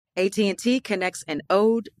AT&T connects an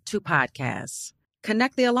ode to podcasts.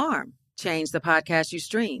 Connect the alarm. Change the podcast you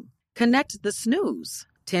stream. Connect the snooze.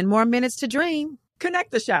 10 more minutes to dream.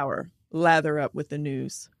 Connect the shower. Lather up with the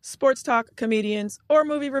news, sports talk, comedians, or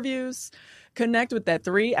movie reviews. Connect with that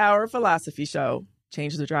 3-hour philosophy show.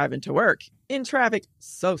 Change the drive into work in traffic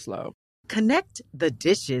so slow. Connect the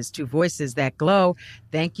dishes to voices that glow.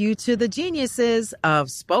 Thank you to the geniuses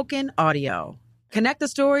of spoken audio. Connect the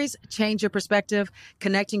stories, change your perspective.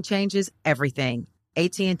 Connecting changes everything.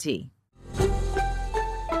 AT&T.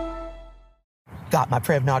 Got my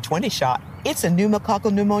Prevnar 20 shot. It's a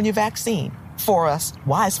pneumococcal pneumonia vaccine. For us,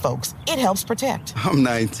 wise folks, it helps protect. I'm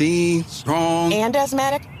 19, strong. And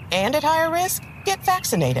asthmatic, and at higher risk. Get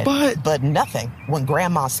vaccinated. But nothing when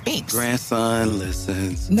grandma speaks. Grandson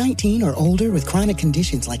listens. 19 or older with chronic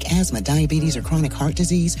conditions like asthma, diabetes, or chronic heart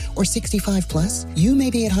disease, or 65 plus, you may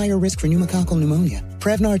be at higher risk for pneumococcal pneumonia.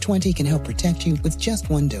 Prevnar 20 can help protect you with just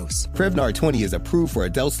one dose. Prevnar 20 is approved for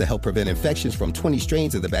adults to help prevent infections from 20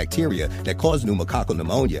 strains of the bacteria that cause pneumococcal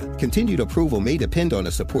pneumonia. Continued approval may depend on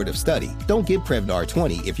a supportive study. Don't give Prevnar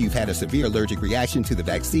 20 if you've had a severe allergic reaction to the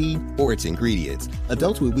vaccine or its ingredients.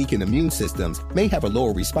 Adults with weakened immune systems may have a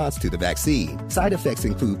lower response to the vaccine. Side effects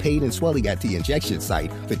include pain and swelling at the injection site,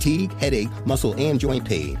 fatigue, headache, muscle, and joint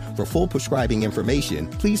pain. For full prescribing information,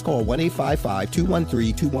 please call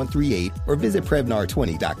 1-855-213-2138 or visit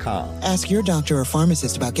Prevnar20.com. Ask your doctor or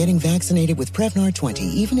pharmacist about getting vaccinated with Prevnar 20,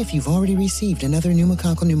 even if you've already received another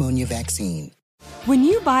pneumococcal pneumonia vaccine. When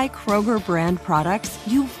you buy Kroger brand products,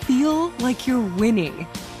 you feel like you're winning.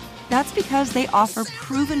 That's because they offer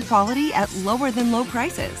proven quality at lower than low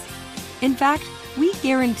prices. In fact, we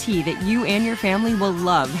guarantee that you and your family will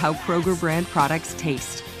love how Kroger brand products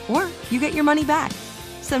taste, or you get your money back.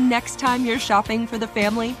 So next time you're shopping for the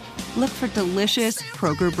family, look for delicious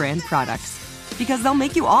Kroger brand products, because they'll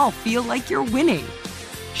make you all feel like you're winning.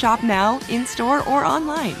 Shop now, in-store, or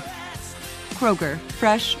online. Kroger,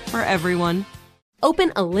 fresh for everyone.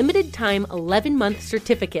 Open a limited-time 11-month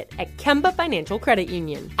certificate at Kemba Financial Credit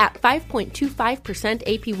Union. At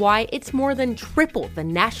 5.25% APY, it's more than triple the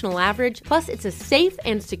national average, plus it's a safe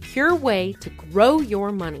and secure way to grow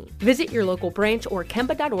your money. Visit your local branch or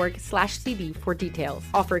kemba.org/cb for details.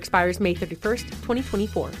 Offer expires May 31st,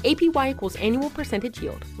 2024. APY equals annual percentage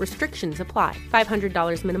yield. Restrictions apply.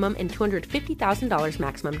 $500 minimum and $250,000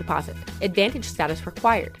 maximum deposit. Advantage status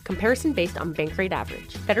required. Comparison based on bank rate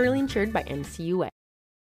average. Federally insured by NCUA.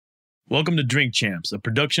 Welcome to Drink Champs, a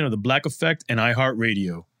production of The Black Effect and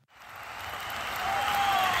iHeartRadio.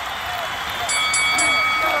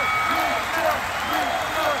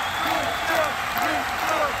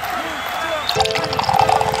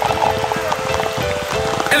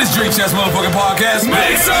 And it's Drink Champs motherfucking podcast.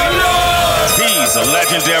 Make some noise! He's a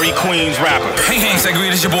legendary Queens rapper. Hey, Hanks, I agree.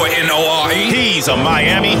 This your boy N.O.R.E. He's a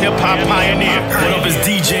Miami hip-hop pioneer. What up, is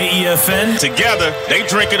DJ EFN? Together, they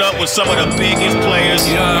drink it up with some of the biggest players,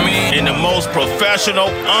 you know what I mean, in the most professional,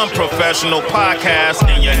 unprofessional podcast,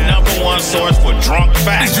 and your #1 source for drunk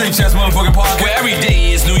facts. It's Drink Champs motherfucking podcast, where every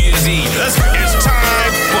day is New Year's Eve. It's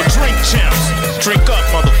time for Drink Champs. Drink up,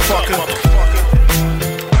 motherfucker.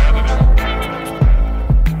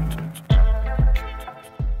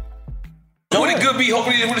 What it good be?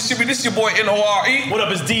 Hopefully what it should be. This is your boy N.O.R.E. What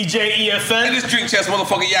up, is DJ EFN? And this Drink Champs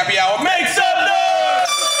motherfucking Yappy Hour. Make some noise!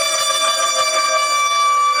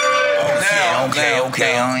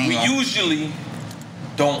 Okay. We usually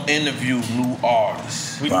don't interview new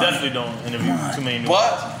artists. We definitely don't interview too many new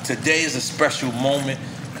artists. But today is a special moment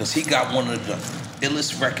because he got one of the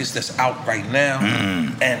illest records that's out right now,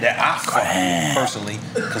 and that I fuck with personally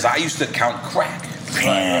because I used to count crack.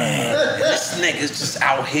 And this nigga's just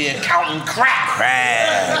out here counting crack.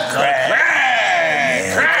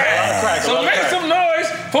 Crack. So make some noise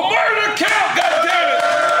for Murder Count, goddammit!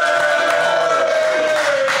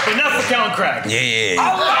 But not for counting crack. Yeah.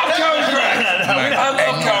 I love counting crack. I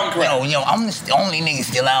love counting crack. Yo, I'm the only nigga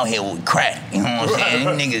still out here with crack. You know what I'm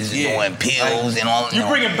saying? These niggas doing pills and all. You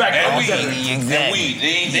bring it back. And weed.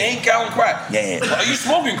 They ain't counting crack. Yeah. Are you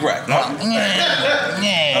smoking crack?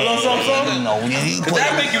 Yeah. Hello, something? You know, because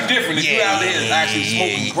that make you different if you out there actually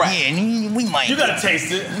smoking crack. Yeah, we might. You gotta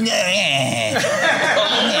taste it. Yeah,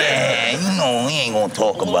 you know, we ain't gonna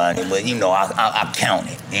talk about it, but you know, I count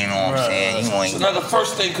it. You know what I'm saying? You know, so now the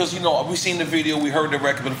first thing, because you know, we seen the video, we heard the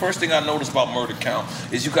record, but the first thing I noticed about Murder Count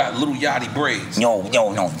is you got got Little Yachty braids. No.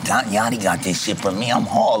 Yachty got this shit from me. I'm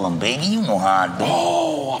Harlem, baby. You know how I do.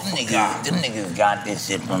 Oh, them niggas got this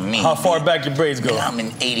shit from me. How far back your braids go? I'm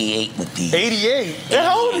in 88 with these. 88?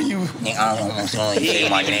 How old are you? Nigga, I don't want to say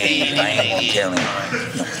my name. I ain't gonna tell him.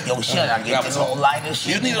 Yo, shit, I get this whole lighter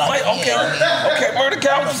shit. You need a light? Okay, Murder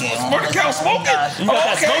Cow smoking. You got that smoke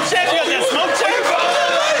check? You got that smoke check?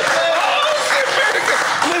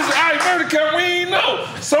 Listen, all right, Murder Cow, we ain't know.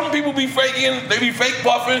 Some people be faking, they be fake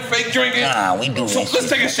buffing, fake drinking. Nah, we do So let's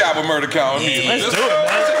take a shot with Murder Cow. Let's do it,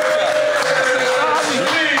 man.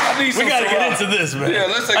 We gotta get into this, man. Yeah,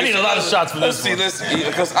 let's take I need a lot of shots for this. Let's see,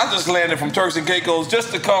 because I just landed from Turks and Caicos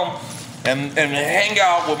just to come and hang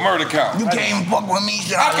out with Murder Cow. You can't fuck with me,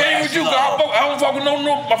 sir. I came with you. I don't fuck with no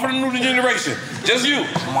for the new generation. Just you.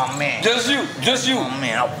 My man. Just you. My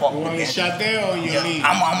man, I fuck with you. Shot there or you lean?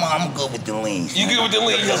 I'm good with the leans. You good with the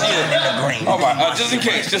leans? Yeah. All right, just in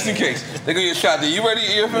case. They gonna get shot there. You ready,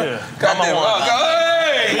 EFN? Yeah. Goddamn.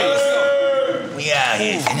 Hey! We out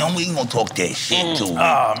here. You know, we gonna talk that shit, too.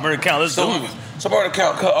 Murder Cow, let's do it. So Murder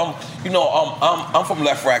Cow, I'm from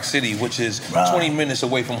Left Rack City, which is 20 minutes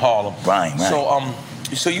away from Harlem. Right.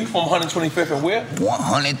 So you from 125th and where?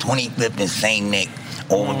 125th and St. Nick,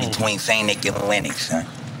 over between St. Nick and Lenox, son.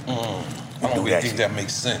 I don't really think that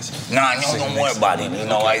makes sense. Nah, don't worry about it. You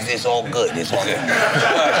know, it's all good. It's all good.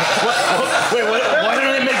 Wait, why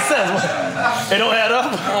didn't it make sense? It don't add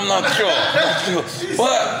up? I'm not sure.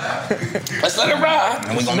 But let's let it ride.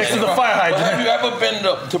 Next to the fire hydrant. Have you ever been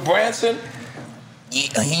to Branson?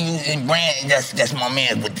 Yeah, he in Brand. That's my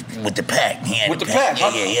man with the pack. With the pack?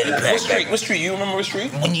 Yeah, the pack. What street? You remember what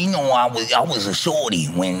street? When I was a shorty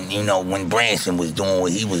when Branson was doing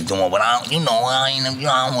what he was doing, but I don't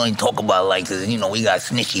want to talk about it like this. You know, we got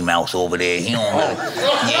Snitchy Mouse over there. He don't really.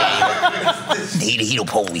 He the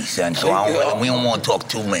police, son. So we don't want to talk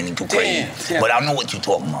too crazy. Damn. But I know what you're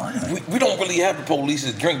talking about. We don't really have the police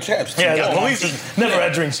as drink champs. Yeah, the police never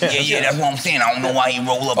had drink champs. Yeah, that's what I'm saying. I don't know why he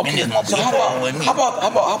roll up in this motherfucker with me.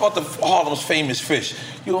 How about the Harlem's famous fish?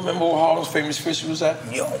 You remember where Harlem's famous fish was at?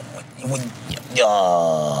 I've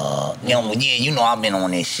been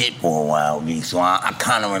on this shit for a while, B. So I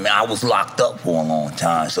kind of remember. I was locked up for a long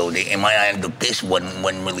time, so the fish wasn't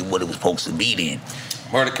really what it was supposed to be then.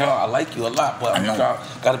 Murder Cow, I like you a lot, but I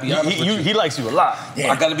gotta be honest with you. He likes you a lot.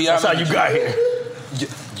 Yeah. I gotta be honest. That's how you got here.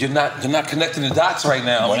 You're not connecting the dots right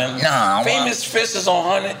now, man. Nah, Famous Fish is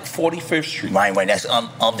on 145th Street. Right. That's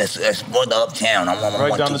that's further uptown. I'm on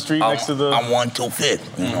right down the street next to the. I'm 125th.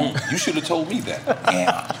 You know. You should have told me that.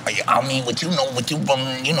 Yeah. I mean, but you from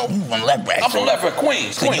you from Left Rack. I'm from Left Rack,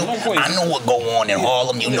 Queens. So Queens. I know what go on in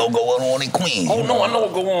Harlem. You know going on in Queens. Oh no, I know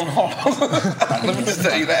what go on in Harlem. Let me just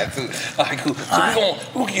tell you that too. All right, cool. So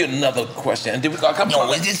we'll give you another question, and then we got come.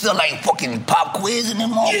 Yo, is this like fucking pop quiz in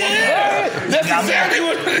them all? Yeah, that's exactly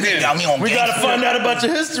what it is. We gotta find out about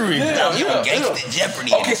your history. You on Gangsta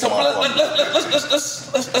Jeopardy. Okay, so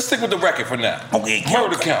let's stick with the record for now. Okay,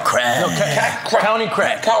 Murder Count. County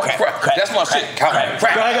crack. That's my shit. County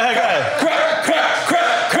crack. Go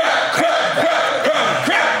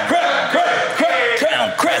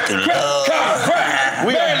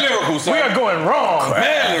ahead. We are going wrong.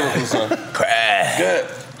 Mad lyrical, son. Good.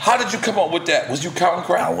 How did you come up with that? Was you counting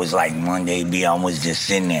crack? I was like one day, B, I was just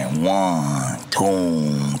sitting there. 1,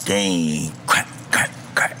 2, 3, crack.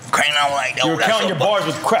 And I'm like, you were counting your bars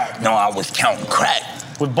with crack? No, I was counting crack.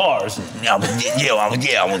 With bars? I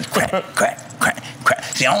was crack.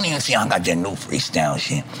 See, I don't even see how I got that new freestyle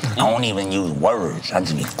shit. I don't even use words. I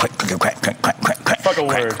just be crack. Fuck a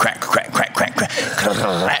word. Crack.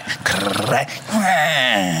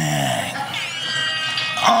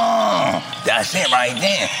 That's it right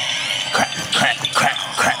there. Crack.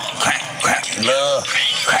 Love.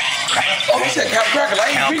 Crack. Oh, you said count crackle. I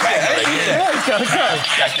ain't beat that. Yeah, you counted crack.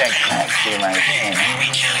 That's that crack shit right there.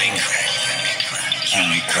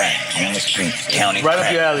 County crack in the street. County right crack.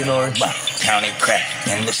 up your alley, Nori. County crack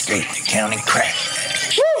in the street. County crack.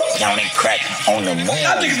 Woo! County crack on the moon.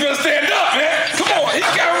 I think he's gonna stand up, man. Come on, he's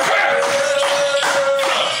counting crack.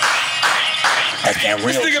 That's that real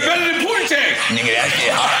shit. This nigga better than Pootie. Nigga, that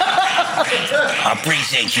shit hot. I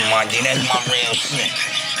appreciate you, my G. That's my real shit.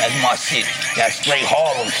 That's my shit. That straight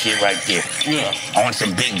Harlem shit right there. Yeah. On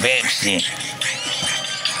some big vamp shit.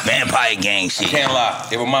 Vampire gang shit. I can't lie.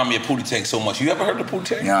 It remind me of Pootie Tang so much. You ever heard of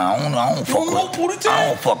Pootie Tang? Nah, I don't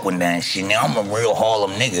fuck with that shit. Now, I'm a real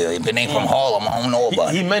Harlem nigga. If it ain't from Harlem, I don't know about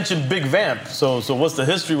it. He mentioned Big Vamp. So what's the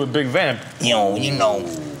history with Big Vamp? You know,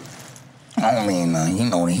 I don't mean nothing. You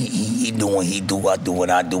know, he do what he do, I do what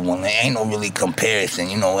I do. And there ain't no really comparison.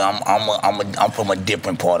 You know, I'm from a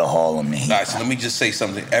different part of Harlem than he. All right, so let me just say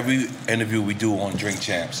something. Every interview we do on Drink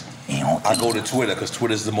Champs, I go to Twitter because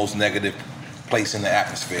Twitter's the most negative place in the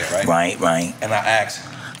atmosphere, right? Right. And I ask,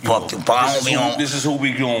 this is who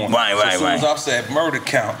we doing. Right. As soon as I've said murder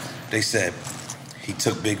count, they said he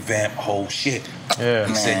took Big Vamp whole shit. Yeah.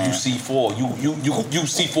 He said UC4, you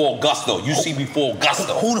C4 Augusto, UCB4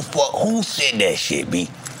 Augusto. Who said that shit, B?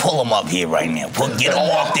 Pull them up here right now. Get them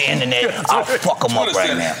off the internet. I'll fuck them up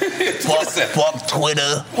right now. Fuck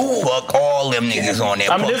Twitter. Fuck all them niggas on there.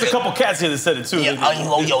 I mean, there's a couple cats here that said it too. Yeah,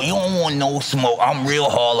 you don't want no smoke. I'm real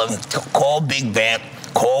Harlem. Call Big Vamp.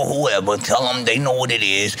 Call whoever. Tell them they know what it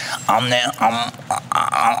is. I'm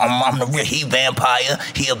the real. He vampire.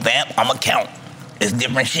 He a vamp. I'm a count. It's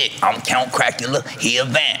different shit. I'm Count Cracula. He a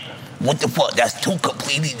vamp. What the fuck? That's two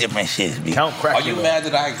completely different shits, B. Count Cracula. Are you mad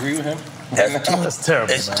that I agree with him? That's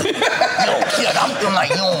terrible. Yo, shit, I'm feeling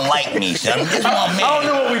like you don't like me, son. This my man. I don't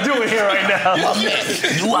know what we're doing here right now. My man,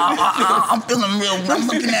 I'm feeling real. I'm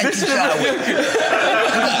looking at you sideways.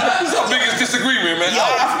 This is our biggest disagreement, man. Yo,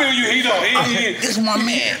 I feel you. He don't. This is my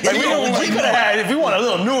man. Like, we could have had, if we want a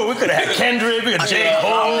little newer, we could have had Kendrick, we could have J.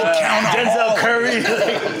 Cole, Denzel Curry.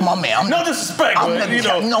 My man, no disrespect,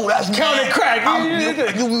 but no, that's counting crack.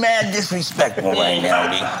 You mad disrespectful right now,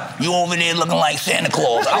 B. You over there looking like Santa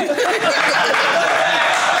Claus.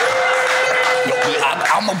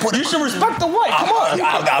 You should respect the white. Come on.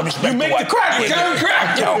 I respect you make the crack.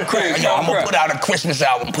 I'm gonna put out a Christmas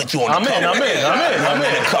album, put you on the cover. I'm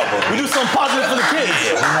in the cover. We do something positive for the kids.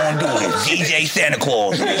 Yeah, we're gonna do it. DJ Santa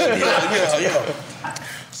Claus. Yeah.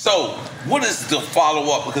 So, what is the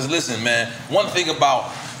follow-up? Because listen, man, one thing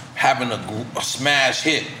about having a smash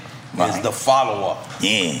hit is the follow-up.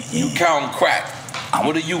 Yeah. You count crack.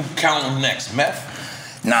 What are you counting next? Meth?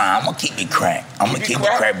 Nah, I'm gonna keep it crack. I'm gonna keep it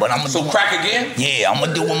crack, but I'm gonna do crack again? Yeah, I'm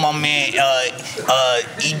gonna do what my man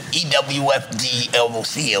EWFD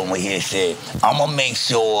LOC over here said. I'm gonna make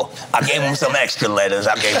sure I gave him some extra letters.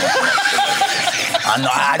 I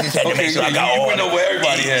know I just had to make sure I got all. You know where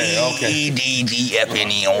everybody had. Okay.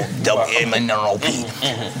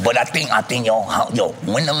 EDGFNEOWMNOP. But I think yo,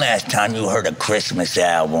 when the last time you heard a Christmas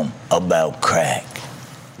album about crack?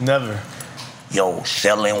 Never. Yo,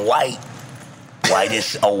 Selling White. White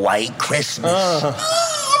is a white Christmas.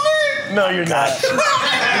 No, you're not.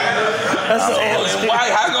 That's the old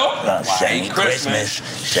white. How go? White Christmas.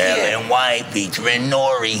 Selling White featuring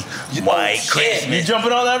Nori. White Christmas. You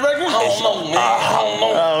jumping on that record? I don't know, man. I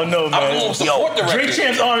don't know, man. I'm gonna support the record. Drink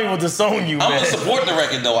Champs Army will disown you, man. I'm gonna support the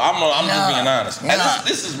record though. I'm just being honest. And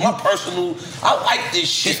this is my personal. I like this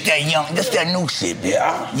shit. This that new shit, man.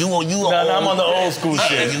 Yeah. You. I'm on the old school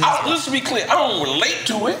shit. Let's be clear. I don't relate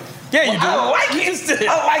to it. Yeah, you do. I like it.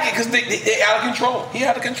 I like it because they out of control. He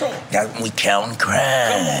out of control. We counting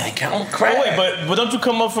crack. Come on, we counting crack. Oh, wait, but don't you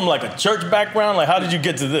come up from like a church background? Like, how did you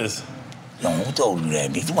get to this? Yo, who told you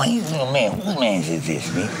that, bitch? Why you man? Whose man is this,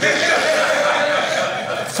 bitch?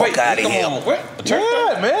 Fuck out of here. What? A church?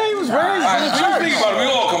 Yeah, man, he was raised in the church. Think about it. We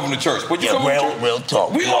all come from the church. But you come from the church? Real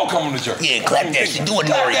talk. We all come from the church. Yeah, clap that shit. Do a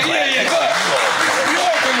Nori clap. Yeah, go ahead. We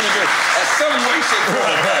all come from the church. At some way, shape, or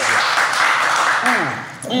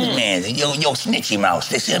Man, yo, Snitchy Mouse,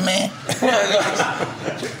 this here, man.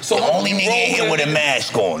 So the only nigga in here with a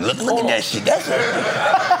mask on. Look at that shit. That's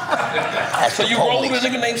so you roll with a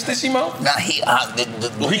nigga named Snitchy Mouse? Nah, he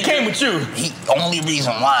came with you. Only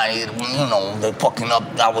reason why, they fucking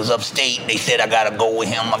up. I was upstate. They said I gotta go with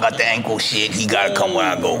him. I got the ankle shit. He gotta come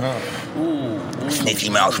where I go. Snitchy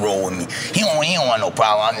Mouse roll with me. He don't want no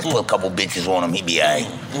problem. I just put a couple bitches on him. He be alright.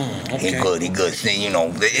 Okay. He good. See,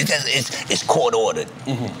 it's court ordered.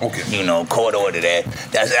 Okay. Court ordered.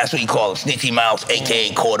 That's what you call him. Snitchy Mouse,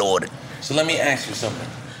 aka court ordered. So let me ask you something.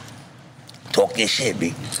 Talk this shit, B.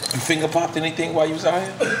 You finger popped anything while you was out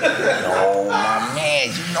here? No,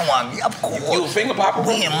 my man. Of course. You a finger popper?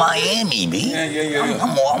 We in Miami, B. Yeah.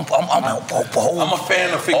 I'm a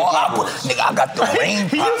fan of finger poppers. Nigga, I got the ring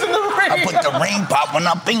pop. I put the ring pop when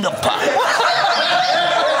I finger pop.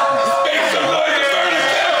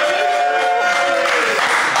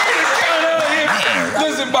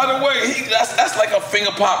 Listen, by the way, that's like a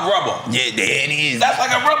finger pop rubber. Yeah, there it is. That's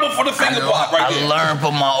like a rubber for the finger pop right there. I learned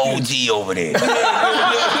from my OG over there.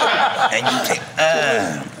 And you take,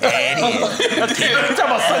 there it is. You talking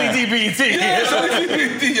about Sunny DBT. Yeah, Sunny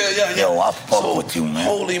DBT, yeah. Yo, I fuck with you, man.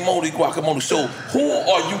 Holy moly guacamole. So, who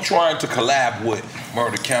are you trying to collab with,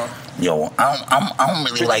 Murder Count? Yo, I don't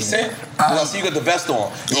really 50 like. Cent? I Well, I see you got the vest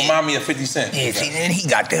on. You remind me of 50 Cent. Yeah, see, and he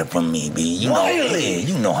got that from me, B. You Really? know, yeah,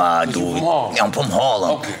 you know how I do it. I'm from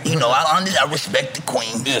Harlem. Okay. You know, I respect the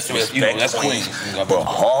Queens. Yes, respect you know, that's Queens. Queens. But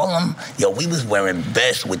Harlem, yo, we was wearing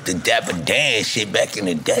vests with the Dapper Dan shit back in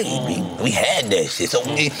the day, B. We had that shit. So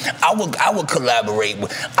I would collaborate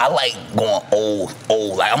with. I like going old.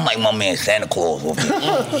 Like I'm like my man Santa Claus over here.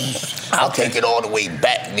 I'll take it all the way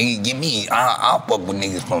back. Nigga, give me. I'll fuck with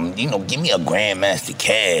niggas from. You know, give me a Grandmaster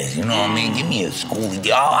Caz. You know what I mean? Give me a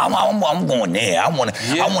Schoolie. I'm going there. I want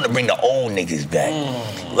to bring the old niggas back,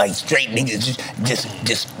 like straight niggas, just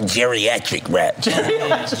geriatric rap.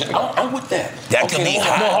 I'm with that. That could be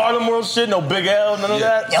hot. No Harlem World shit, no Big L, none of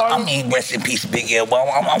that. Yeah, I mean, rest in peace, Big L. Well,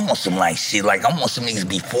 I want some like shit. Like I want some niggas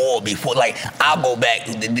before. Like I'll go back.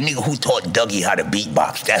 The nigga who taught Dougie how to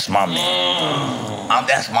beatbox. That's my man.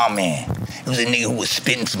 That's my man. It was a nigga who was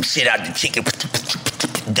spitting some shit out the chicken.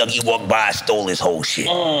 Dougie walked by, stole his whole shit.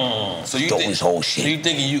 Stole his whole shit. So you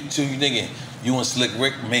thinking you and Slick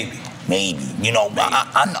Rick maybe? Maybe. You know,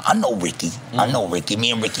 I know Ricky. I know Ricky.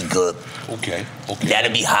 Me and Ricky good. Okay.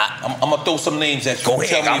 That'll be hot. I'm gonna throw some names at you. Go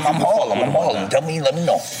ahead. I'm Harlem. Tell me, let me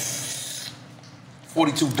know.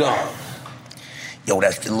 42 Dugg. Yo,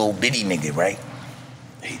 that's the little bitty nigga, right?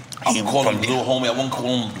 I'm calling him little homie. I won't call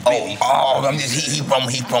him bitty.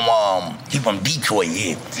 He from Detroit.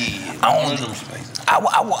 Yeah. I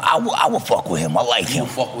would fuck with him. I like him. You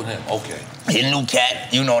fuck with him. Okay. His new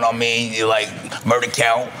cat, you know what I mean? Like Murder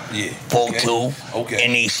Count, Full 2. Okay.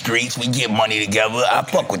 In these streets, we get money together. I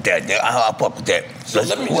fuck with that. I fuck with that. So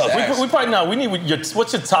let me just ask. We probably not. We need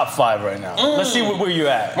what's your top 5 right now? Let's see where you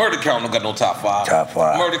at. Murder Count don't got no top 5. Top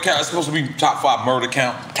 5. Murder Count is supposed to be top 5. Murder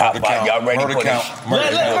Count. Top 5. Y'all ready Murder for Count. this? Murder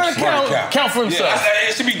Count. Count for himself. Yeah,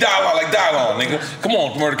 it should be dialogue like dialogue, nigga. Come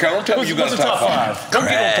on, Murder Count. Don't tell me you got a top 5. Don't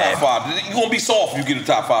get no top 5. You gonna be soft if you get a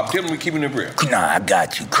top 5. Tell me we keeping it real. Nah, I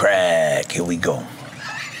got you. Crack. Here we go.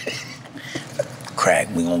 Crack.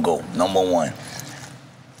 We gonna go. Number 1.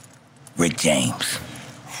 Rick James.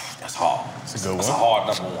 That's hard. That's a good one. That's a hard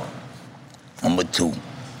number 1. Number 2.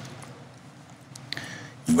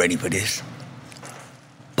 You ready for this?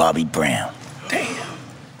 Bobby Brown. Damn.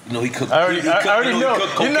 You know he cooked. I already know. I already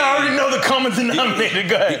know the common denominator.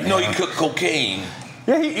 Go ahead. You know he cooked cocaine.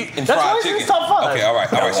 Yeah, and that's fried why chicken. he's top 5. Okay, all right.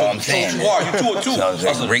 So you are. You 2 or 2.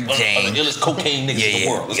 So Rick James. The illest cocaine niggas in the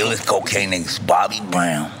world. Illest cocaine niggas. Bobby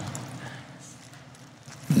Brown.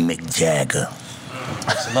 Mick Jagger.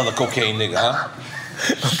 That's another cocaine nigga, huh?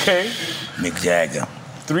 Okay. Mick Jagger.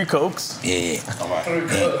 3 cokes. Yeah. All right.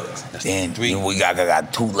 Then we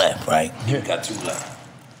got 2 left, right? You got 2 left.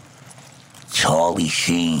 Charlie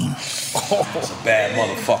Sheen. That's a bad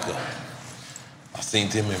motherfucker. I seen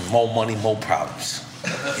him in More Money, More Problems.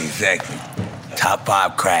 Exactly. Top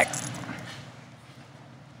 5 crack.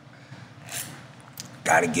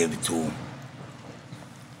 Gotta give it to him.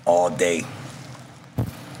 All day.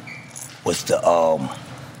 What's the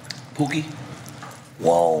Pookie?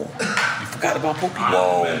 Whoa. You forgot about Pookie?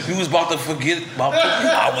 Whoa. You was about to forget about Pookie?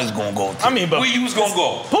 I was gonna go to. Where you was gonna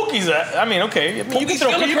go? Pookie's okay. You can throw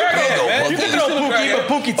Pookie, but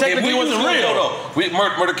Pookie technically wasn't real. No.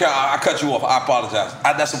 Murder Count, I cut you off. I apologize.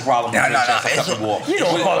 That's a problem. No. I cut you off. You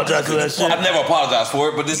don't apologize for that shit. I never apologize for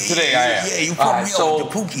it, but today I am. Yeah, you put me on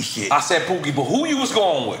with the Pookie shit. I said Pookie, but who you was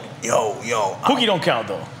going with? Yo. Pookie don't count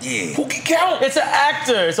though. Yeah. Pookie count? It's an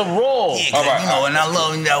actor. It's a role. Yeah, all right, and I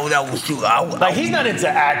love that was true. He's not into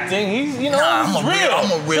acting. He's real. I'm a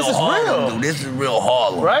real Harlem dude. This is real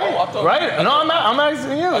Harlem. Right? Right? No, I'm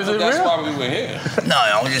asking you. Is it real? That's why we were here. No,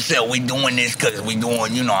 I was just saying we doing this because we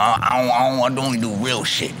doing, I only do real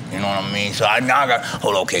shit. You know what I mean? So now I got,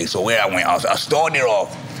 okay, so where I went, I started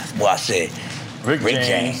off, I said, Rick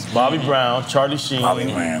James, Bobby Brown, Charlie Sheen,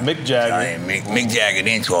 Mick Jagger. Mick Jagger,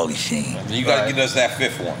 then Charlie Sheen. You got to get us that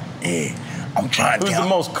 5th one. Yeah. I'm trying to Who's the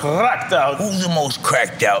most cracked out? Who's the most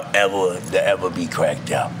cracked out ever to ever be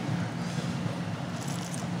cracked out?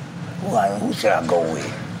 Who should I go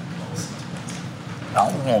with?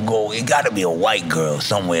 I'm gonna go. It gotta be a white girl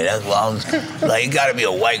somewhere. That's what I was like. It gotta be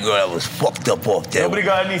a white girl that was fucked up off there. Nobody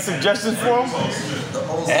got any suggestions for him?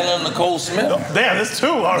 Ella Nicole Smith. Damn, there's 2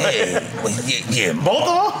 already. Yeah. Both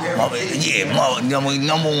of them? Yeah.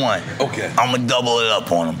 Number 1. Okay. I'm gonna double it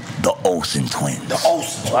up on them. The Olsen twins. The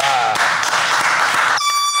Olsen. Wow.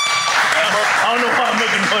 I don't know why I'm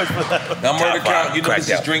making noise for that. Now, Murder Count, you know this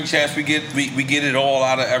is Drink Champs. We get it all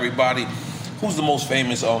out of everybody. Who's the most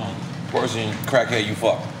famous person crackhead you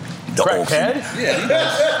fuck? The Crackhead? Yeah,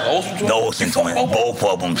 the Olsen twins. Both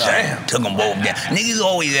of them, son. Took them both down. Niggas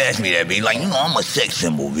always ask me that, B. Like, I'm a sex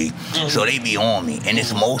symbol, B. So they be on me. And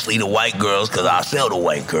it's mostly the white girls, because I sell the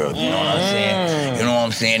white girls. You know what I'm saying? You know what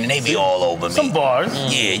I'm saying? And they be all over me. Some bars.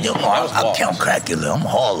 Yeah, I count Crackula. I'm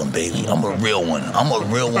Harlem, baby. I'm a real one. I'm a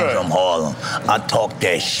real one from Harlem. I talk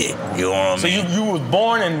that shit. You know what I mean? So you was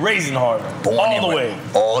born and raised in Harlem? All the way?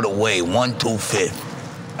 All the way. 125th.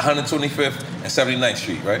 125th and 79th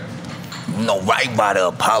Street, right? No, right by the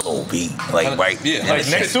Apollo, B. Like, right. Yeah. Like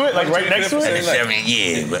next to it? Like right next to it?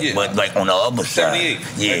 70, but like on the other side.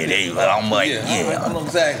 78. I'm like, I know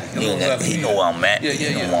exactly. He know where I'm at.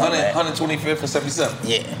 Yeah. 125th and 77.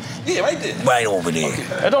 Yeah, right there. Right over there. Okay.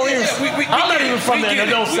 That don't even, I'm not even from there. That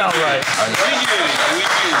don't sound right. We get it.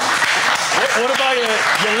 What about your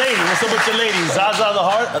lady? What's up with your lady? Zaza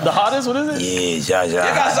the hottest? What is it? Yeah, Zaza. You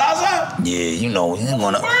got Zaza? Yeah,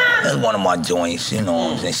 that's one of my joints, you know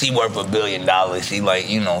what I'm saying? She worth $1 billion. She like,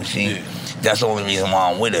 that's the only reason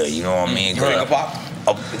why I'm with her, you know what I mean? Drink a pop?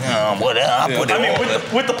 Whatever. I put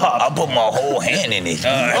it with the pop. I put my whole hand in it.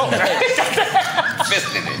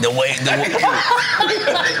 The way,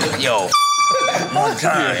 yo. One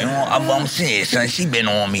time, I'm serious, son. She been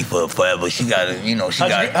on me for forever. She got a,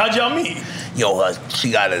 How'd y'all meet? Yo,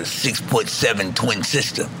 she got a 6'7" twin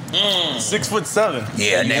sister. 6'7".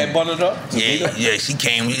 Yeah, you had bundled up? Yeah. She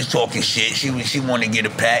came. We was talking shit. She wanted to get a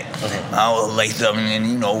pack. I was like something,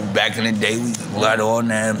 and back in the day, we got on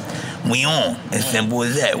there. We on. As simple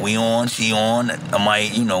as that. We on. She on. I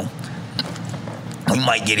might, we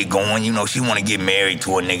might get it going. She want to get married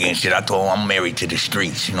to a nigga and shit. I told her I'm married to the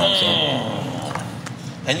streets. You know what I'm saying?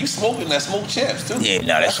 And you smoking that Smoke Champs, too. Yeah,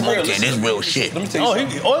 that Smoke Champs. This is real shit. Let me tell you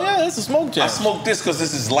something. Oh, yeah, that's a Smoke Champ. I smoked this because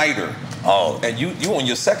this is lighter. Oh. And you on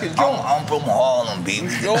your second joint? I'm from Harlem, B.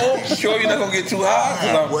 Yo, sure you're not going to get too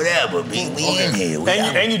high? Whatever, B. We in here.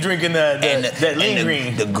 And you drinking that lean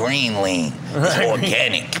green. The green lean. It's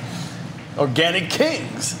organic. Organic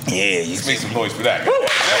Kings. Yeah. You make some noise for that.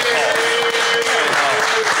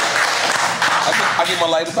 I get my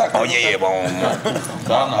lighter back. Oh, yeah.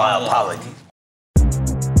 My apologies.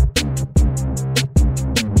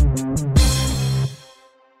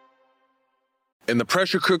 In the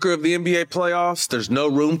pressure cooker of the NBA playoffs, there's no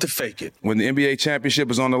room to fake it. When the NBA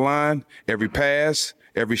championship is on the line, every pass,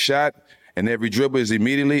 every shot, and every dribble is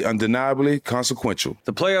immediately, undeniably consequential.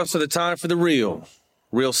 The playoffs are the time for the real.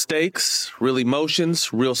 Real stakes, real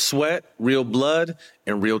emotions, real sweat, real blood,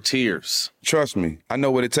 and real tears. Trust me, I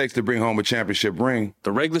know what it takes to bring home a championship ring.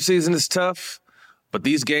 The regular season is tough, but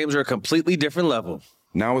these games are a completely different level.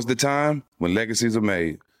 Now is the time when legacies are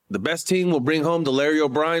made. The best team will bring home the Larry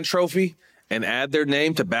O'Brien Trophy and add their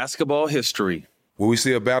name to basketball history. Will we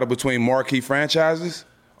see a battle between marquee franchises,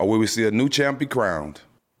 or will we see a new champ be crowned?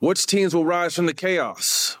 Which teams will rise from the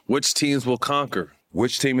chaos? Which teams will conquer?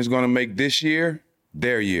 Which team is going to make this year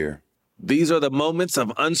their year? These are the moments of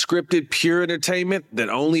unscripted, pure entertainment that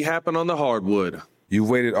only happen on the hardwood. You've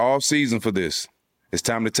waited all season for this. It's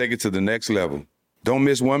time to take it to the next level. Don't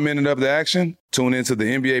miss 1 minute of the action. Tune into the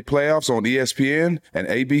NBA playoffs on ESPN and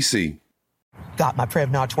ABC. Got my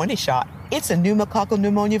Prevnar 20 shot. It's a pneumococcal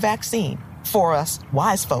pneumonia vaccine. For us,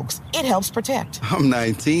 wise folks, it helps protect. I'm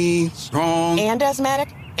 19, strong. And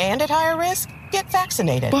asthmatic, and at higher risk. Get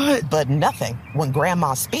vaccinated. But nothing when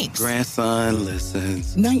grandma speaks. Grandson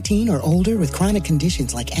listens. 19 or older with chronic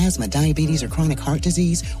conditions like asthma, diabetes, or chronic heart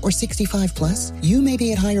disease, or 65 plus, you may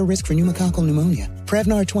be at higher risk for pneumococcal pneumonia.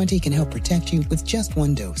 Prevnar 20 can help protect you with just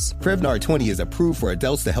one dose. Prevnar 20 is approved for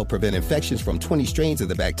adults to help prevent infections from 20 strains of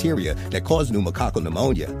the bacteria that cause pneumococcal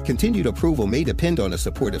pneumonia. Continued approval may depend on a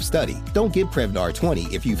supportive study. Don't get Prevnar 20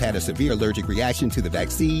 if you've had a severe allergic reaction to the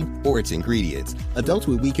vaccine or its ingredients. Adults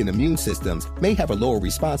with weakened immune systems may have a lower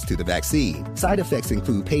response to the vaccine. Side effects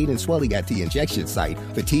include pain and swelling at the injection site,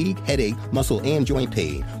 fatigue, headache, muscle, and joint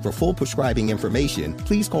pain. For full prescribing information,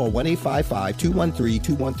 please call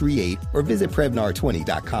 1-855-213-2138 or visit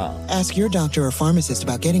Prevnar20.com. Ask your doctor or pharmacist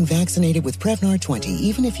about getting vaccinated with Prevnar 20,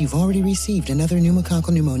 even if you've already received another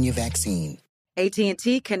pneumococcal pneumonia vaccine.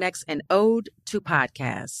 AT&T connects an ode to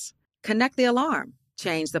podcasts. Connect the alarm.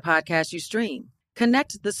 Change the podcast you stream.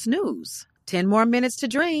 Connect the snooze. 10 more minutes to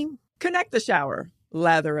dream. Connect the shower.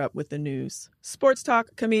 Lather up with the news. Sports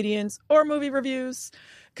talk, comedians, or movie reviews.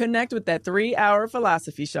 Connect with that 3-hour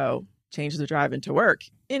philosophy show. Change the drive into work.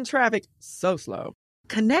 In traffic so slow.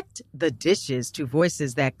 Connect the dishes to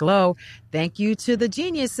voices that glow. Thank you to the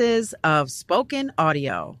geniuses of spoken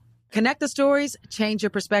audio. Connect the stories, change your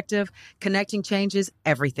perspective. Connecting changes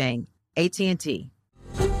everything. AT&T.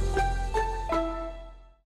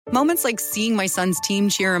 Moments like seeing my son's team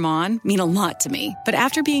cheer him on mean a lot to me. But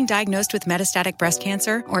after being diagnosed with metastatic breast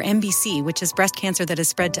cancer, or MBC, which is breast cancer that has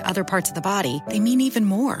spread to other parts of the body, they mean even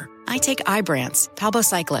more. I take Ibrance,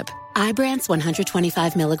 palbociclib. Ibrance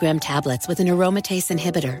 125 milligram tablets with an aromatase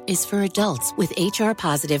inhibitor is for adults with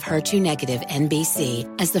HR-positive, HER2-negative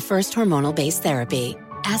MBC as the first hormonal-based therapy.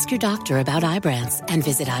 Ask your doctor about Ibrance and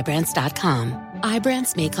visit Ibrance.com.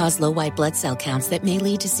 Ibrance may cause low white blood cell counts that may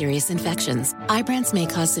lead to serious infections. Ibrance may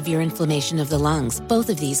cause severe inflammation of the lungs. Both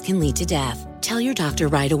of these can lead to death. Tell your doctor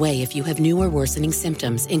right away if you have new or worsening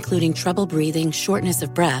symptoms, including trouble breathing, shortness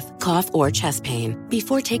of breath, cough, or chest pain.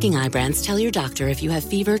 Before taking Ibrance, tell your doctor if you have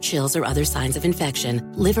fever, chills, or other signs of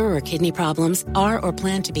infection, liver or kidney problems, are or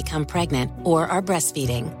plan to become pregnant, or are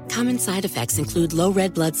breastfeeding. Common side effects include low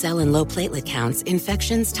red blood cell and low platelet counts,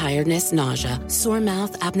 infections, tiredness, nausea, sore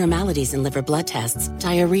mouth, abnormalities in liver blood tests,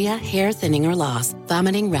 diarrhea, hair thinning or loss,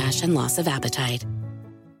 vomiting, rash, and loss of appetite.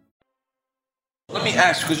 Let me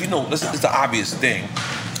ask you, because you know, this is the obvious thing.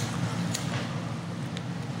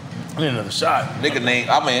 I need another shot. Nigga named,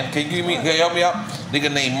 can you help me out?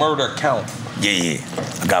 Nigga named Murder Count. Yeah.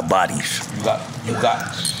 I got bodies.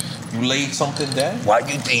 You laid something down? Why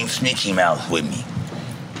you think Snitchy Mouth with me?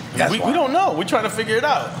 We don't know. We're trying to figure it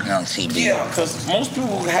out. No, CB. Yeah, because most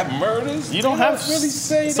people who have murders, you don't have really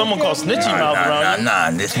say someone called Snitchy Mouth around you.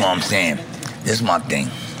 Nah, this is what I'm saying. This is my thing.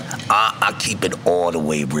 I keep it all the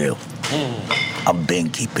way real. I've been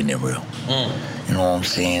keeping it real. You know what I'm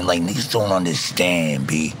saying? Like, niggas don't understand,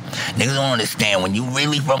 B. Niggas don't understand when you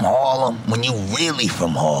really from Harlem,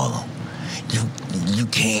 you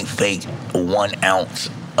can't fake 1 ounce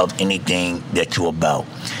of anything that you about.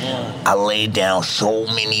 I laid down so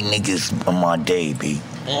many niggas on my day, B.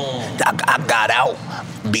 I got out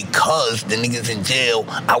because the niggas in jail,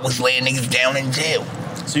 I was laying niggas down in jail.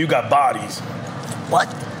 So you got bodies? What?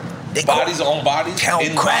 They bodies on bodies? Count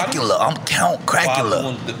Cracula. I'm Count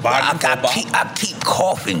Cracula. I keep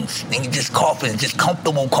coffins. Nigga, just coffins. Just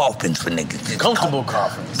comfortable coffins for niggas. Just comfortable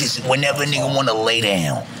coffins. Just whenever nigga want to lay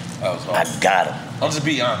down. I got him. I'll just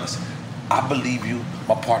be honest. I believe you.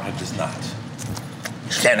 My partner does not.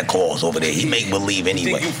 Santa Claus over there. He make believe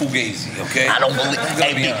anyway. You think you Fugazi, okay? I don't believe.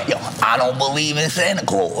 I don't believe in Santa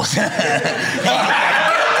Claus.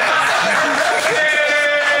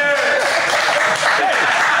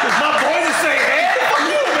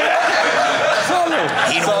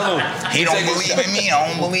 He don't believe in me, I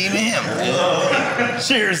don't believe in him.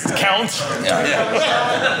 Cheers, Count.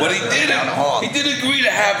 Yeah. But he did agree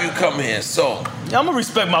to have you come here, so. Yeah, I'm gonna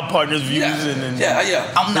respect my partner's views.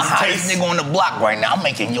 Yeah. I'm the hottest nigga on the block right now. I'm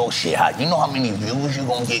making your shit hot. You know how many views you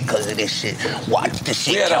gonna get because of this shit? Watch the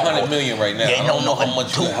shit. We at 100 million right now. Yeah, I don't know how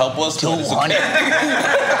much you help us. 200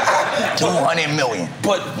 million.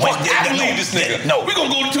 But I believe this nigga. No. We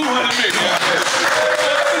gonna go to 200 million.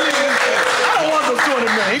 I don't want those 200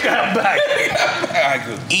 million. He can have them back.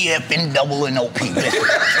 EF and double and OP.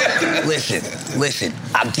 Listen.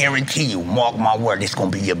 I guarantee you, mark my word, it's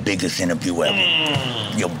gonna be your biggest interview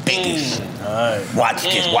ever. Your biggest. Watch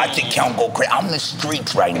this. Watch it count go crazy. I'm in the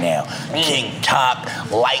streets right now. TikTok,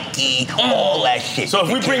 Likey, all that shit. So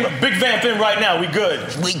if we bring Big Vamp in right now, we good?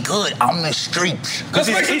 We good. I'm in the streets. Let's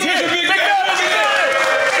make some noise for Big Vamp.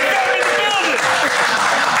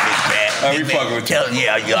 We fucking with you.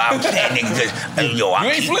 I'm saying niggas. You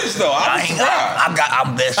ain't flinched though.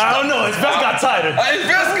 I'm best. I don't know. His vest got tighter. His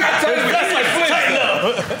vest got tighter. His vest like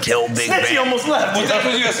flinched. Tell Big Bang. Snitchy almost left. Was that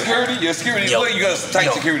because you got security? Your security, you got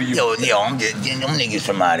tight security. I'm just them niggas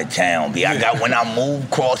from out of town. B. I got when I move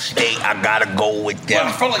cross state, I gotta go with them.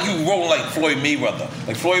 Well, I felt like you rolled like Floyd Mayweather.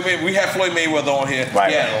 We had Floyd Mayweather on here.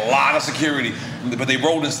 Right. He had a lot of security, but they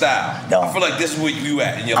rolled in style. No. I feel like this is where you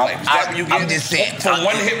at in your life. Is that what you get? I'm just saying. From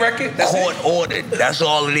one hit record? That's court ordered. That's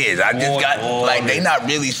all it is. I just got ordered. they not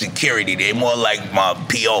really security. They more like my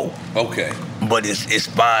PO. Okay. But it's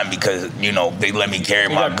fine because they let me carry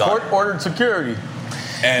my gun. Court ordered security.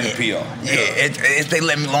 And the PO. If they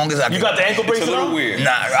let me long as I. You got the ankle bracelet on? It's a little weird.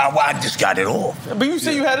 Nah, I just got it off. But you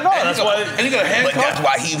said you had it on. That's why. And you got a handcuff. But that's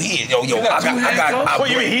why he here. I got.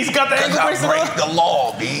 What you mean? He's got the ankle bracelet on? I break the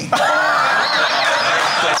law, B.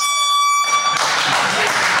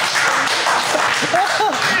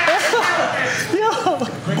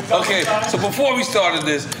 Okay, so before we started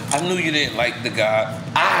this, I knew you didn't like the guy.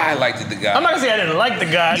 I liked the guy. I'm not gonna say I didn't like the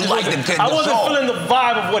guy. You liked the I wasn't song. feeling the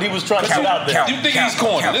vibe vibe of what he was trying to put out there. You think he's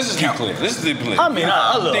corny? This is clear. This is clear. I mean,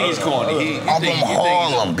 I love. You think he's corny? I'm from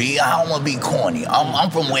Harlem, B. I don't want to be corny. I'm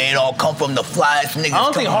from where it all come from. The flyest niggas. I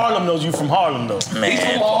don't think Harlem knows you from Harlem though. Man, he's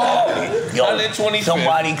from Harlem. Yo, 125th.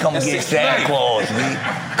 somebody come get Santa Claus, B.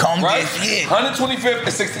 Come right? get 125th and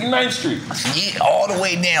 69th Street. Yeah, all the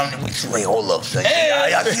way down. Wait, hold up, son.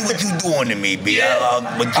 I see what you doing to me, B. Yeah.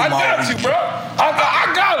 I got you, bro.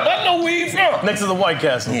 I got him. I know where he from. Next to the White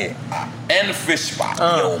Castle. Yeah. And the fish spot.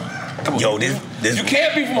 Yo, this. You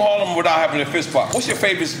can't be from Harlem without having a fish spot. What's your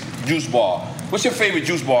favorite juice bar? What's your favorite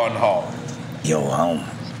juice bar in Harlem? Yo,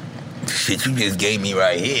 shit you just gave me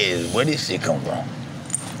right here. Where this shit come from?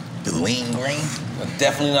 The Lean Green?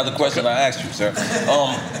 Definitely not the question I asked you, sir.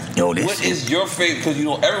 What is your favorite? Because you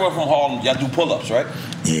know everyone from Harlem, y'all do pull-ups, right?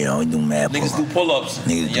 Yeah, I do mad pull-ups. Niggas do pull-ups.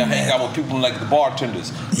 Y'all hang out with people like the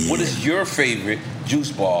bartenders. Yeah. What is your favorite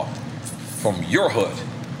juice bar from your hood?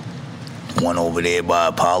 One over there by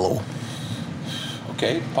Apollo.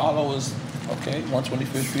 Okay, Apollo is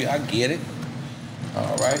 125th Street. I get it.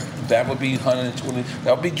 All right, that would be 120.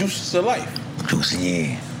 That would be Juices to Life. Juicy,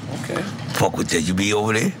 yeah. Okay. Fuck with that. You be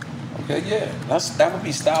over there? Okay, yeah. That would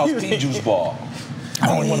be Styles P Juice Bar.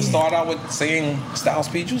 You want to start out with saying Styles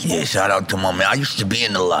P Juice Bar? Yeah, shout out to my man. I used to be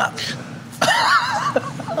in the locks.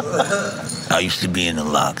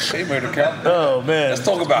 Hey, Murder Count. Oh, man. Let's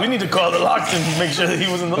talk about We need to call the locks and make sure that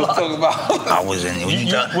he was in the locks. Let's talk about I was in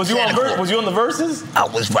Was you on the Verses? I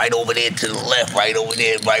was right over there to the left, right over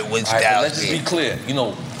there, right with Styles. Right, let's just be clear. You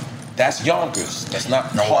know, that's Yonkers. That's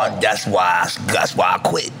not Harlem. That's why I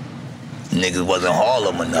quit. Niggas wasn't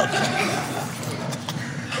Harlem enough.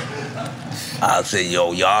 I said,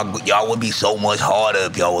 yo, y'all would be so much harder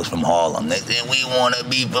if y'all was from Harlem. They said, we want to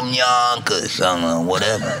be from Yonkers,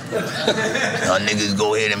 whatever. Y'all niggas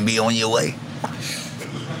go ahead and be on your way.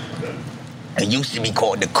 It used to be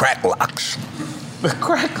called the Crack Locks. The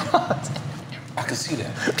Crack Locks? I can see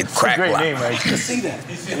that. The Crack Locks. Locks. Name, right? I can see that.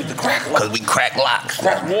 It was the Crack Locks. Because we crack locks.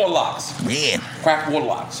 Crack Warlocks. Yeah. Crack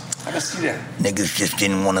Warlocks. I can see that. Niggas just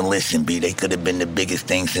didn't want to listen, B. They could have been the biggest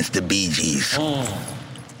thing since the Bee Gees.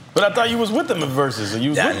 But I thought you was with them at Versus.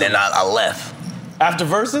 Then I left. After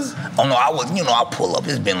Versus? Oh no, I pull up.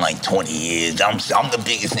 It's been like 20 years. I'm the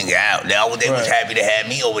biggest nigga out. They was happy to have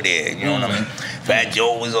me over there. You know what I mean? Fat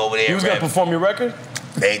Joe was over there. He was gonna perform your record?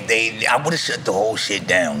 I would have shut the whole shit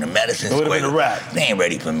down. The Madison Square. It would have been a rap. They ain't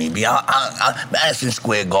ready for me, B. Madison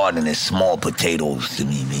Square Garden is small potatoes to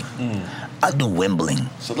me, B. I do Wimbling.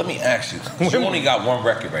 So let me ask you. You only got one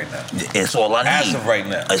record right now. It's all I need. As of right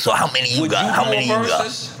now. So how many you got? How many you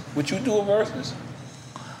got? Would you do a Versus?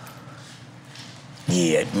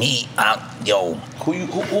 Yeah, me. Yo. Who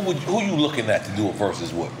you looking at to do a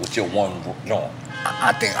Versus with? With your one joint?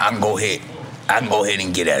 I think I can go ahead. I can go ahead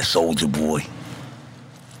and get that Soulja Boy.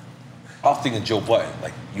 I was thinking Joe Budden,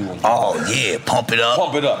 like you and Oh yeah, pump it up.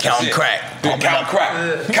 Pump it up. Count crack. Count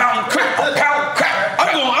crack. Count crack. Count crack.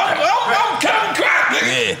 I'm counting crack,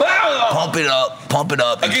 nigga. Yeah. Pump it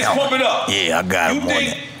up. Against Pump It Up. Yeah, I got him on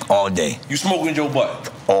it all day. You smoking Joe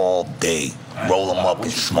Budden? All day. Roll them up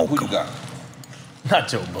and smoke them. Who you got? Not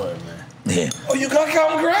Joe Budden, man. Yeah. Oh, you got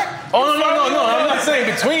Count Crack? Oh, no. I'm not saying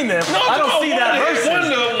between them. I don't see that Versus.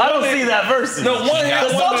 I don't see that Versus. No, one hit.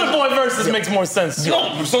 The Soulja Boy Versus makes more sense.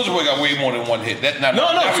 No, Soulja Boy got way more than one hit. No,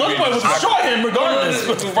 Soulja Boy was destroying him regardless.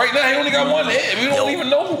 Right now, he only got one hit. We don't even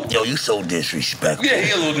know. Yo, you so disrespectful. Yeah,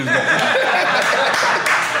 he a little disrespectful.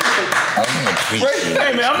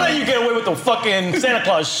 Hey, man, I'm letting you get away with the fucking Santa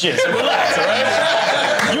Claus shit. So relax, all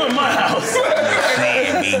right? You in my house.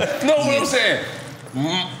 No, what I'm saying.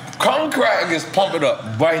 Count Crack against Pump It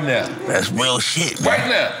Up right now. That's real shit. Right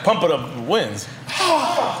now. Pump It Up wins.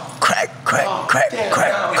 Crack. Let's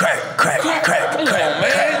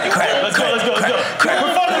go.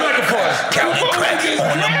 We're fighting the record for us. Counting crack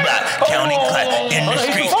on the block. Counting crack in the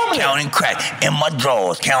streets. Counting crack in my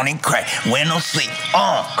drawers. Counting crack. When no sleep.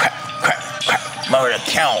 Crack. Murder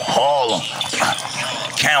count Harlem.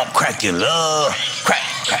 Count crack your love. Crack.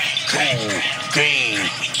 2, 3,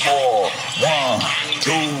 4. 1,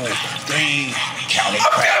 2, 3. Counting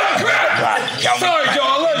crack. Sorry, Joe,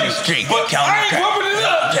 I love you. Street. But I ain't pumping it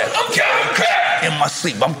up. I'm counting crack. In my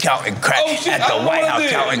sleep, I'm counting crack at the White House,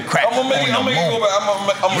 counting crack on the moon.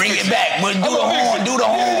 Bring it back. We'll do the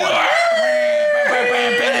horn.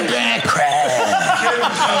 Crack.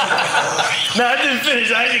 No, I didn't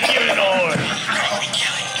finish. I didn't give it the horn.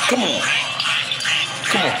 Come on.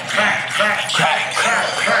 Crack.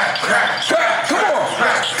 Come on.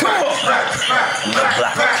 On the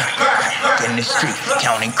block, in the street,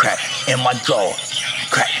 counting crack. In my drawer,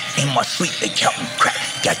 crack. In my sleep, they counting crack.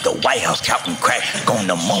 Got the White House counting crack, going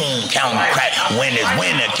to moon counting crack. When it's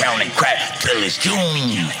winter counting crack, till it's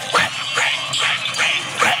June. Crack, crack, crack,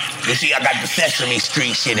 crack, crack. You see, I got the Sesame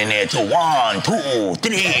Street shit in there too. 1, 2,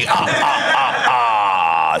 3,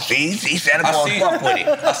 See, Santa Claus fuck with it.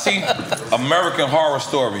 I seen American Horror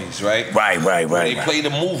Stories, right? Right. They played a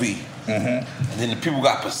movie, and then the people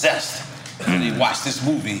got possessed. And they watched this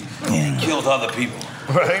movie and killed other people.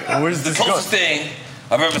 Right? Where's this the closest thing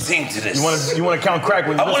I've ever seen to this. You want to count crack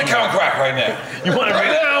when you I want to count crack right now. You want to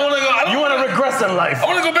right now? I want to go. You want to regress in life. I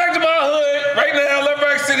want to go back to my hood right now, Left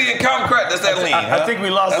Rack City, and count crack. That's that lean. I think we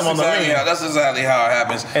lost them on the lean. That's exactly how it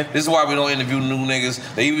happens. This is why we don't interview new niggas.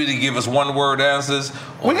 They usually give us one-word answers.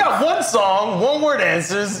 We got one song, one-word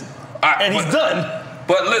answers, and he's done.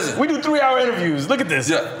 But listen, we do 3-hour interviews. Look at this.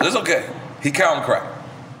 Yeah, that's okay. He counting crack.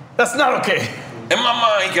 That's not okay. In my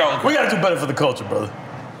mind, he counting crack. We got to do better for the culture, brother.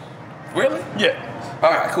 Really? Yeah.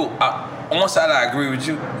 All right, cool. On one side, I agree with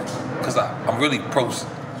you, because I'm really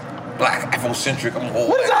pro-black, Afrocentric. I'm old.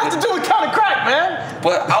 What does that have to do with counting crack, man?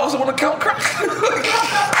 But I also want to count crack.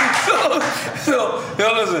 so,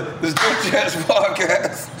 listen, this Drink Champs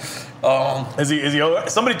podcast. Is he all right?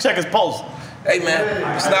 Somebody check his pulse. Hey,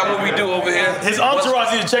 man, it's not what we do over here. His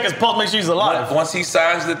entourage needs to check his pulse, make sure he's alive. Once he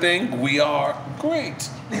signs the thing, we are great.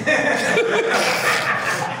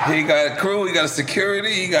 He got a crew, he got a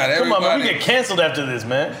security, he got everybody. Come on, man, we get canceled after this,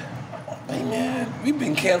 man. Hey, man, we've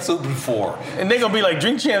been canceled before. And they gonna be like,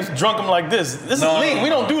 Drink Champs drunk him like this. This is lean. We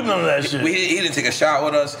don't do none of that shit. He didn't take a shot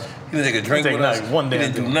with us. He didn't take a drink with us. He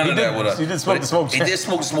didn't do none of that with us. He did smoke the Smoke Champs. He did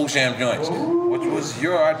smoke the Smoke Champs joints, which was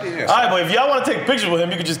your idea. All right, but if y'all want to take pictures with him,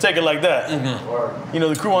 you can just take it like that. Mm-hmm. You know,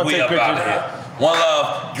 the crew want to take pictures. Here. One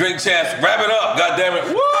love, Drink Champs. Wrap it up, goddammit.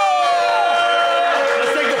 Woo!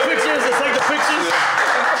 Let's take the pictures.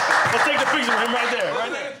 Let's take the picture with him right there.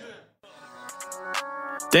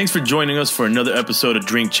 Thanks for joining us for another episode of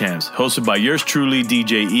Drink Champs, hosted by yours truly,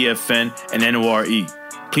 DJ EFN and NORE.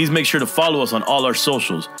 Please make sure to follow us on all our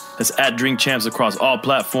socials. That's at Drink Champs across all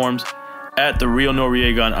platforms, at The Real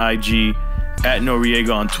Noriega on IG, at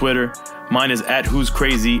Noriega on Twitter. Mine is at Who's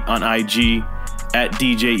Crazy on IG, at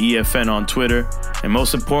DJ EFN on Twitter. And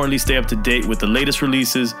most importantly, stay up to date with the latest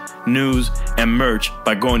releases, news, and merch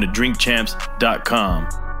by going to drinkchamps.com.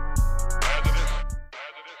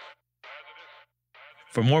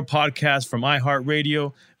 For more podcasts from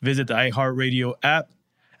iHeartRadio, visit the iHeartRadio app,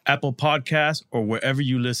 Apple Podcasts, or wherever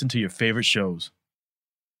you listen to your favorite shows.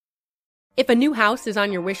 If a new house is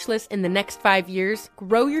on your wish list in the next 5 years,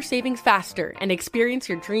 grow your savings faster and experience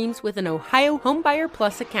your dreams with an Ohio Homebuyer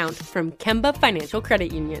Plus account from Kemba Financial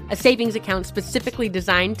Credit Union. A savings account specifically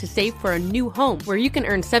designed to save for a new home, where you can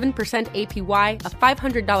earn 7% APY, a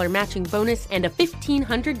 $500 matching bonus, and a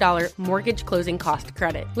 $1,500 mortgage closing cost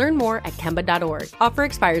credit. Learn more at Kemba.org. Offer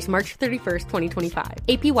expires March 31st, 2025.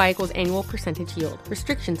 APY equals annual percentage yield.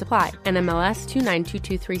 Restrictions apply. NMLS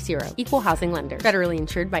 292230. Equal housing lender. Federally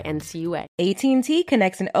insured by NCUA. AT&T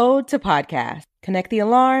connects an ode to podcasts. Connect the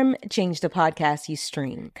alarm, change the podcast you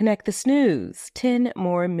stream. Connect the snooze, 10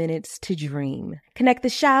 more minutes to dream. Connect the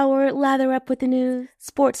shower, lather up with the news,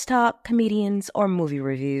 sports talk, comedians, or movie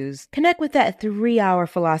reviews. Connect with that 3-hour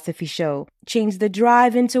philosophy show. Change the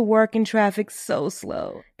drive into work and traffic so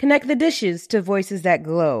slow. Connect the dishes to voices that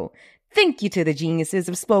glow. Thank you to the geniuses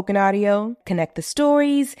of spoken audio. Connect the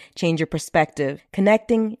stories, change your perspective.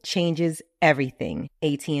 Connecting changes everything.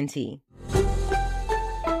 AT&T.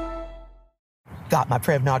 Got my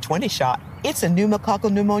Prevnar 20 shot. It's a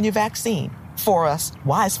pneumococcal pneumonia vaccine. For us,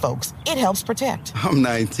 wise folks, it helps protect. I'm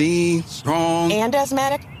 19, strong. And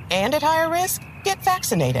asthmatic, and at higher risk. Get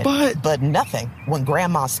vaccinated. But nothing when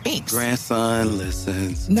grandma speaks. Grandson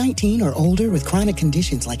listens. 19 or older with chronic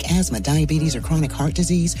conditions like asthma, diabetes, or chronic heart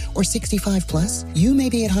disease, or 65 plus, you may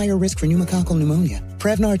be at higher risk for pneumococcal pneumonia.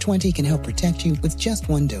 Prevnar 20 can help protect you with just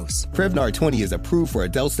one dose. Prevnar 20 is approved for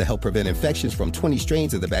adults to help prevent infections from 20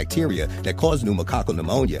 strains of the bacteria that cause pneumococcal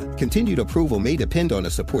pneumonia. Continued approval may depend on a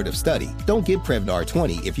supportive study. Don't give Prevnar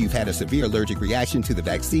 20 if you've had a severe allergic reaction to the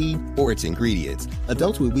vaccine or its ingredients.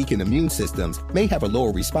 Adults with weakened immune systems may have a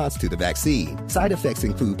lower response to the vaccine. Side effects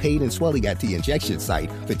include pain and swelling at the injection site,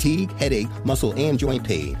 fatigue, headache, muscle, and joint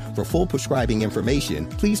pain. For full prescribing information,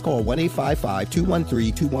 please call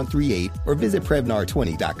 1-855-213-2138 or visit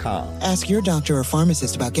Prevnar20.com. Ask your doctor or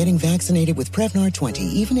pharmacist about getting vaccinated with Prevnar 20,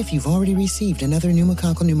 even if you've already received another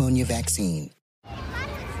pneumococcal pneumonia vaccine.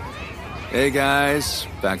 Hey guys,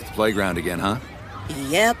 back at the playground again, huh?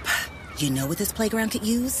 Yep. You know what this playground could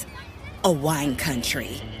use? A wine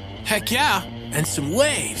country. Heck yeah, and some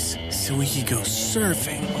waves, so we could go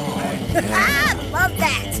surfing. Oh, yeah. Love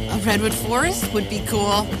that. A redwood forest would be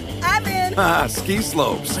cool. I'm in. fun? Ski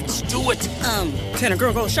slopes. Let's do it. Can a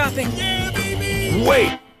girl go shopping? Yeah, baby.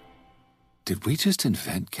 Wait! Did we just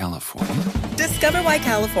invent California? Discover why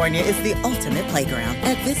California is the ultimate playground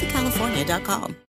at visitcalifornia.com.